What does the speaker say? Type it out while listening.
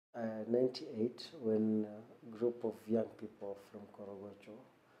'98 when a group of young people from Korogocho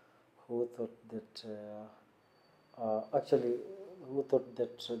who thought that who thought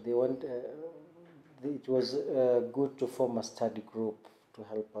that they want it was good to form a study group to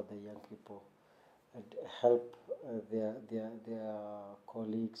help other young people and help their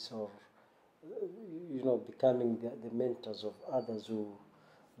colleagues, or becoming the mentors of others who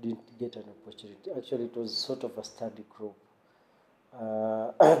didn't get an opportunity. Actually, it was sort of a study group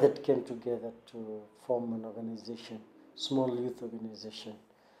that came together to form an organization, small youth organization.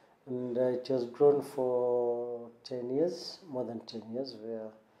 And it has grown for 10 years, more than 10 years, where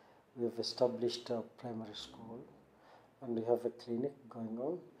we have established a primary school and we have a clinic going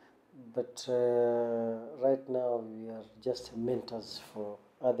on. But right now we are just mentors for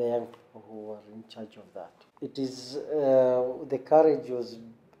other young people who are in charge of that. It is, the courage was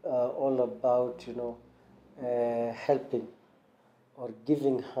all about, helping or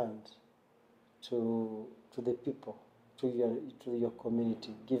giving hand to the people, to your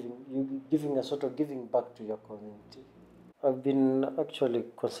community, giving a sort of giving back to your community. I've been actually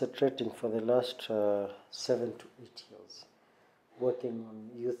concentrating for the last 7 to 8 years, working on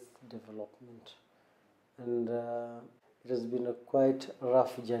youth development, and it has been a quite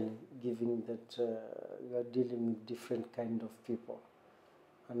rough journey, given that we are dealing with different kind of people,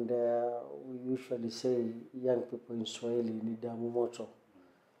 and we usually say young people in Swahili ni damu moto.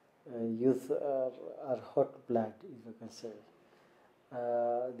 Youth are hot blood, if I can say.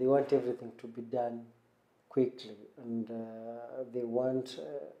 They want everything to be done quickly, and they want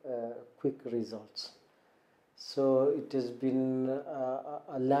quick results. So it has been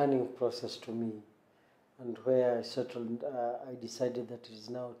a learning process to me, and where I settled, I decided that it is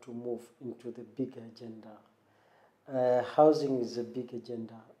now to move into the big agenda. Housing is a big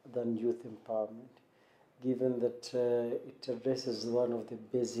agenda than youth empowerment, given that it addresses one of the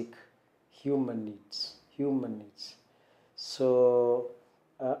basic human needs. So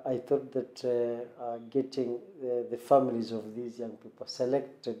I thought that getting the families of these young people,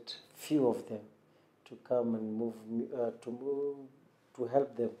 selected few of them, to come and to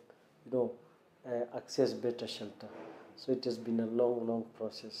help them, access better shelter. So it has been a long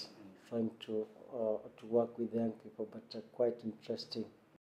process trying to work with young people, but quite interesting.